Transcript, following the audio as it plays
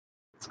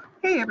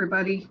Hey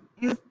everybody,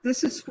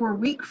 this is for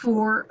week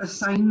 4,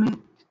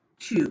 assignment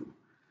 2.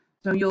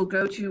 So you'll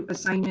go to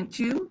assignment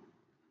 2,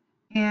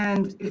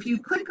 and if you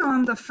click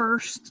on the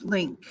first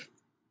link,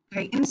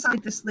 okay,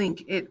 inside this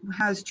link it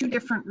has two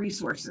different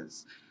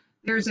resources.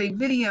 There's a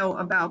video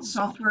about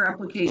software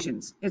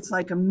applications. It's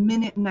like a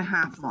minute and a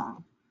half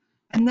long.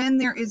 And then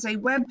there is a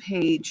web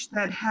page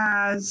that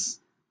has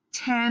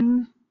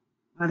 10,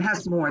 well, it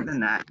has more than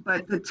that,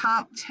 but the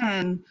top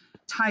 10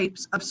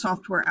 types of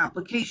software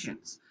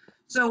applications.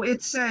 So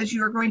it says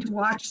you're going to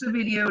watch the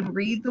video and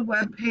read the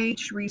web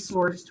page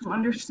resource to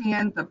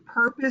understand the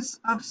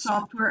purpose of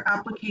software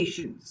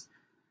applications.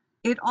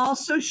 It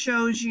also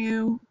shows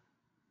you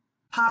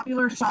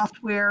popular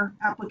software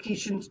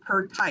applications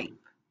per type.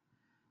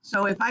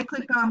 So if I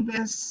click on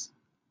this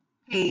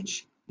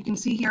page, you can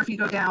see here if you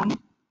go down,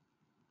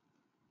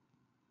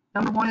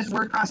 number 1 is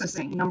word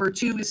processing, number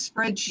 2 is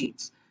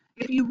spreadsheets.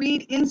 If you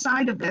read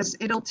inside of this,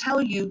 it'll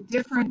tell you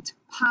different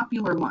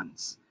popular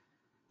ones.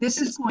 This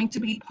is going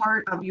to be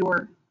part of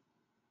your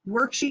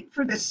worksheet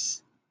for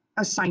this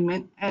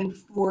assignment and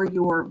for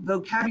your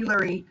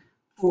vocabulary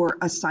for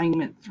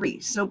assignment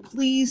 3. So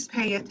please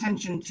pay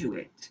attention to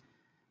it.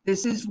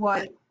 This is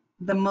what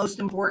the most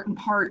important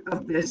part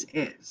of this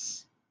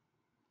is.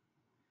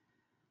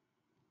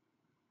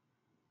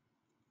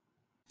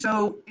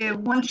 So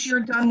once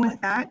you're done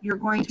with that, you're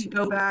going to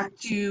go back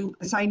to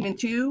assignment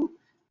 2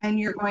 and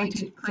you're going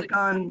to click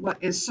on what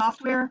is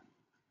software,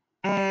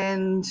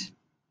 and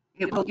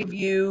it will give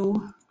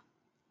you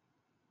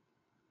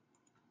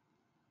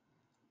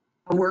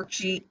a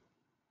worksheet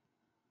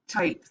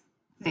type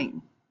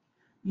thing.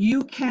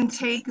 You can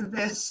take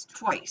this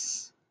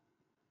twice.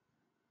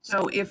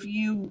 So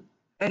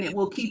and it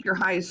will keep your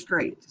highest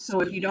grade. So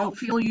if you don't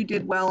feel you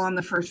did well on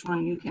the first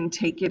one, you can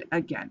take it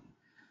again.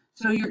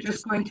 So you're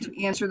just going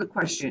to answer the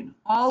question.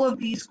 All of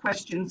these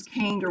questions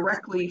came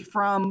directly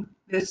from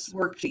this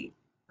worksheet,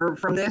 or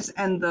from this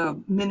and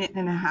the minute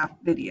and a half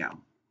video.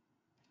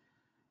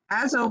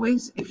 As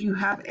always, if you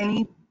have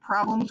any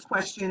problems,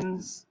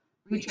 questions,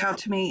 reach out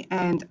to me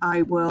and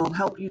I will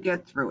help you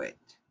get through it.